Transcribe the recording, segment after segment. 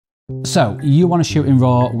So you want to shoot in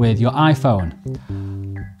RAW with your iPhone.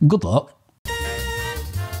 Good luck.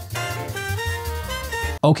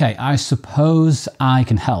 Okay, I suppose I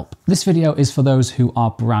can help. This video is for those who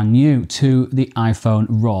are brand new to the iPhone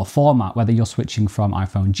RAW format, whether you're switching from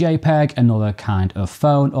iPhone JPEG, another kind of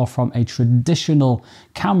phone, or from a traditional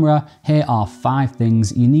camera. Here are 5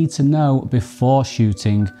 things you need to know before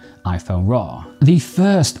shooting iPhone RAW. The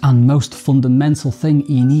first and most fundamental thing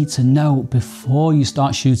you need to know before you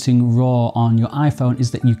start shooting RAW on your iPhone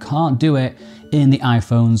is that you can't do it in the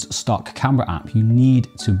iPhone's stock camera app. You need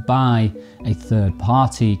to buy a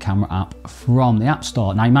third-party camera app from the App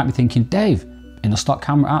Store. Now you might be thinking, Dave, in the stock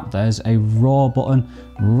camera app there's a RAW button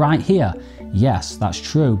right here. Yes, that's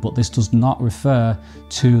true, but this does not refer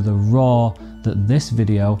to the RAW that this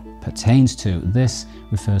video pertains to. This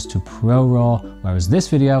refers to Pro RAW, whereas this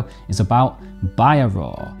video is about Bio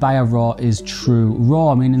RAW. Bio RAW is true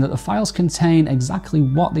RAW, meaning that the files contain exactly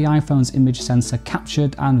what the iPhone's image sensor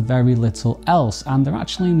captured and very little else, and they're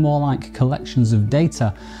actually more like collections of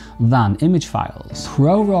data than image files.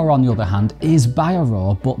 Pro RAW, on the other hand, is Bio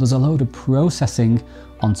RAW, but there's a load of processing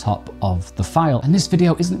on top of the file. And this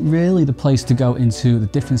video isn't really the place to go into the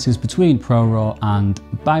differences between Pro RAW and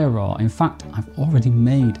Bio RAW. In fact, I've already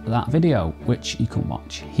made that video, which you can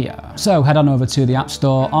watch here. So head on over to the App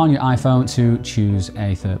Store on your iPhone to choose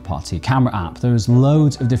a third-party camera app. There's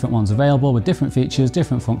loads of different ones available with different features,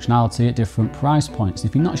 different functionality at different price points.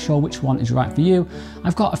 If you're not sure which one is right for you,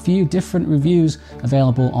 I've got a few different reviews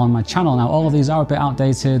available on my channel. Now, all of these are a bit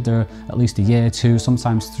outdated. They're at least a year, 2,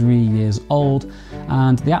 sometimes 3 years old.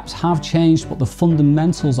 And the apps have changed, but the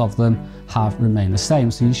fundamentals of them have remained the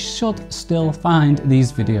same. So you should still find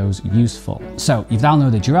these videos useful. So you've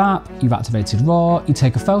downloaded your app, you've activated RAW, you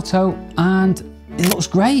take a photo, and it looks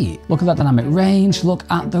great. Look at that dynamic range, look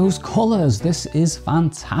at those colors. This is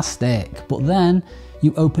fantastic. But then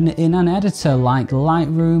you open it in an editor like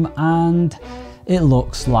Lightroom and it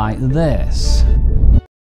looks like this.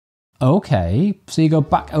 Okay, so you go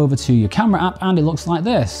back over to your camera app and it looks like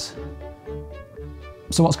this.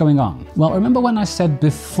 So what's going on? Well, remember when I said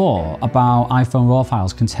before about iPhone RAW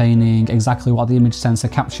files containing exactly what the image sensor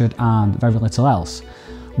captured and very little else?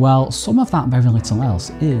 Well, some of that very little else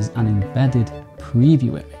is an embedded preview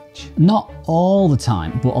image. Not all the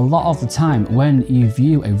time, but a lot of the time when you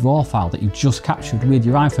view a RAW file that you just captured with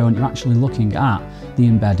your iPhone, you're actually looking at the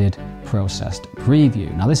embedded processed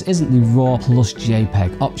preview. Now, this isn't the RAW plus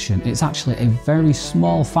JPEG option. It's actually a very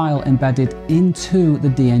small file embedded into the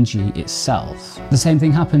DNG itself. The same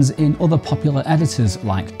thing happens in other popular editors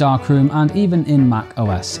like Darkroom and even in Mac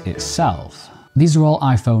OS itself. These are all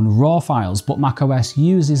iPhone RAW files, but macOS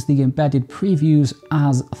uses the embedded previews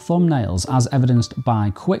as thumbnails, as evidenced by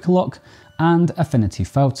Quick Look and Affinity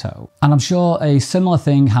Photo. And I'm sure a similar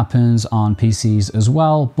thing happens on PCs as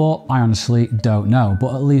well, but I honestly don't know.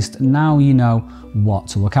 But at least now you know what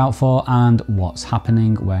to look out for and what's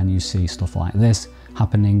happening when you see stuff like this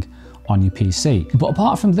happening on your PC. But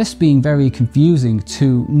apart from this being very confusing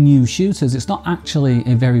to new shooters, it's not actually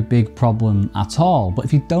a very big problem at all. But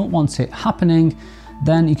if you don't want it happening,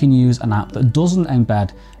 then you can use an app that doesn't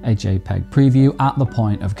embed a JPEG preview at the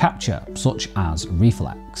point of capture, such as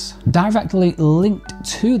Reflex. Directly linked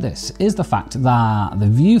to this is the fact that the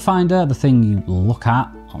viewfinder, the thing you look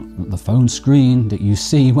at on the phone screen that you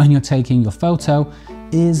see when you're taking your photo,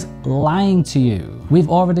 is lying to you. We've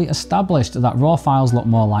already established that RAW files look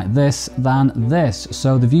more like this than this,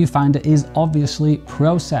 so the viewfinder is obviously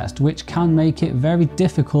processed, which can make it very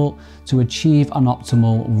difficult to achieve an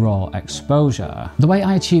optimal RAW exposure. The way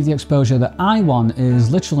I achieve the exposure that I want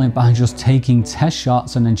is literally by just taking test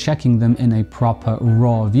shots and then checking them in a proper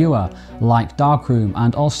RAW viewer, like Darkroom,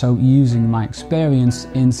 and also using my experience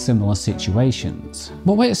in similar situations.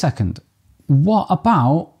 But wait a second. What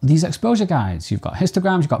about these exposure guides? You've got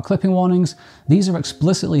histograms, you've got clipping warnings. These are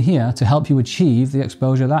explicitly here to help you achieve the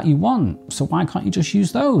exposure that you want. So why can't you just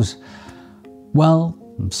use those? Well,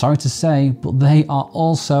 I'm sorry to say, but they are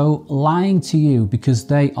also lying to you because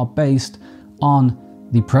they are based on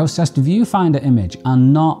the processed viewfinder image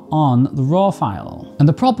and not on the RAW file. And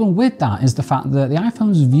the problem with that is the fact that the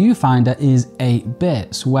iPhone's viewfinder is 8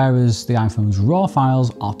 bits, whereas the iPhone's RAW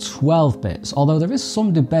files are 12 bits, although there is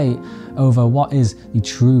some debate over what is the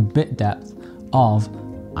true bit depth of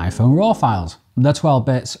iPhone RAW files. They're 12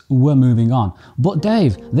 bits, we're moving on. But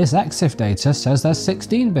Dave, this EXIF data says they're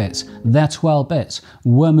 16 bits, they're 12 bits,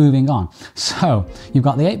 we're moving on. So you've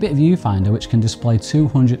got the 8-bit viewfinder, which can display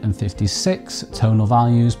 256 tonal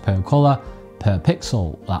values per color per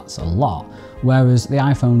pixel. That's a lot. Whereas the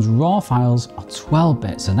iPhone's RAW files are 12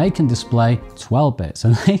 bits and they can display 12 bits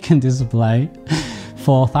and they can display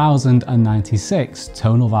 4,096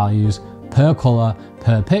 tonal values per color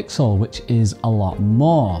per pixel, which is a lot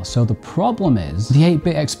more. So the problem is the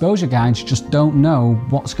 8-bit exposure guides just don't know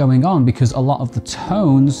what's going on because a lot of the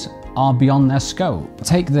tones are beyond their scope.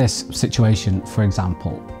 Take this situation, for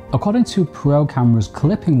example. According to Pro Camera's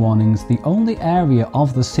clipping warnings, the only area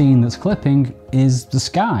of the scene that's clipping is the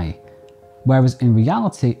sky. Whereas in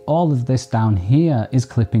reality, all of this down here is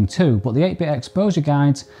clipping too, but the 8-bit exposure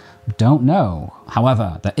guides don't know.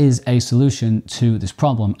 However, there is a solution to this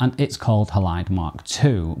problem, and it's called Halide Mark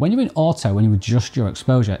II. When you're in auto, when you adjust your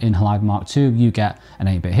exposure in Halide Mark II, you get an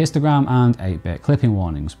 8-bit histogram and 8-bit clipping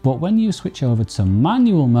warnings. But when you switch over to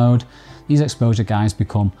manual mode, these exposure guides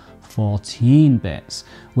become 14 bits,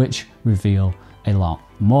 which reveal a lot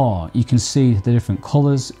more. You can see the different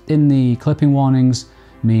colors in the clipping warnings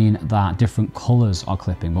mean that different colors are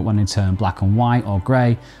clipping, but when they turn black and white or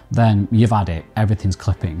gray, then you've had it, everything's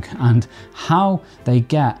clipping. And how they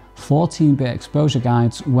get 14-bit exposure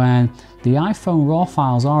guides when the iPhone RAW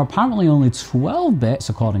files are apparently only 12 bits,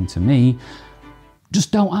 according to me,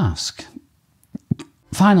 just don't ask.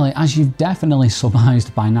 Finally, as you've definitely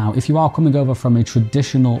surmised by now, if you are coming over from a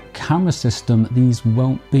traditional camera system, these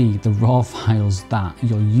won't be the RAW files that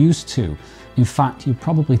you're used to. In fact, you're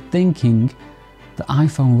probably thinking the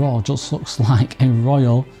iPhone RAW just looks like a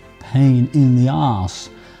royal pain in the arse.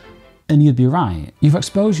 And you'd be right. Your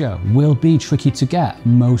exposure will be tricky to get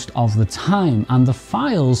most of the time, and the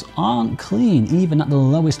files aren't clean even at the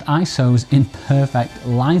lowest ISOs in perfect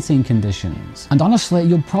lighting conditions. And honestly,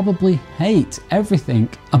 you'll probably hate everything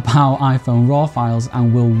about iPhone RAW files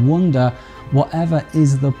and will wonder whatever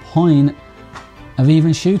is the point of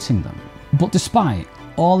even shooting them. But despite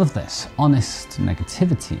all of this honest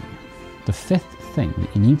negativity, the fifth thing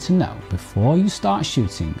that you need to know before you start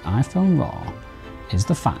shooting iPhone RAW is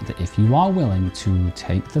the fact that if you are willing to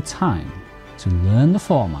take the time to learn the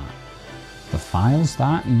format, the files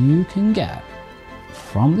that you can get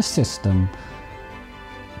from the system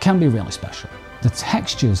can be really special. The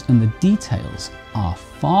textures and the details are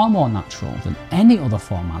far more natural than any other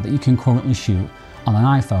format that you can currently shoot on an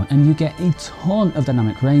iPhone, and you get a ton of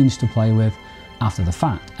dynamic range to play with after the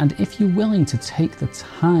fact. And if you're willing to take the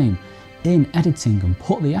time in editing and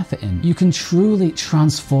put the effort in, you can truly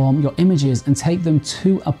transform your images and take them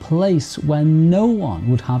to a place where no one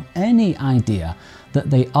would have any idea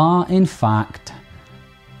that they are in fact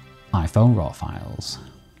iPhone RAW files.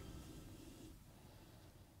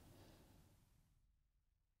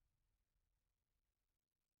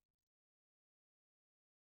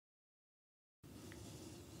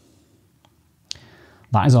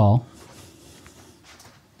 That is all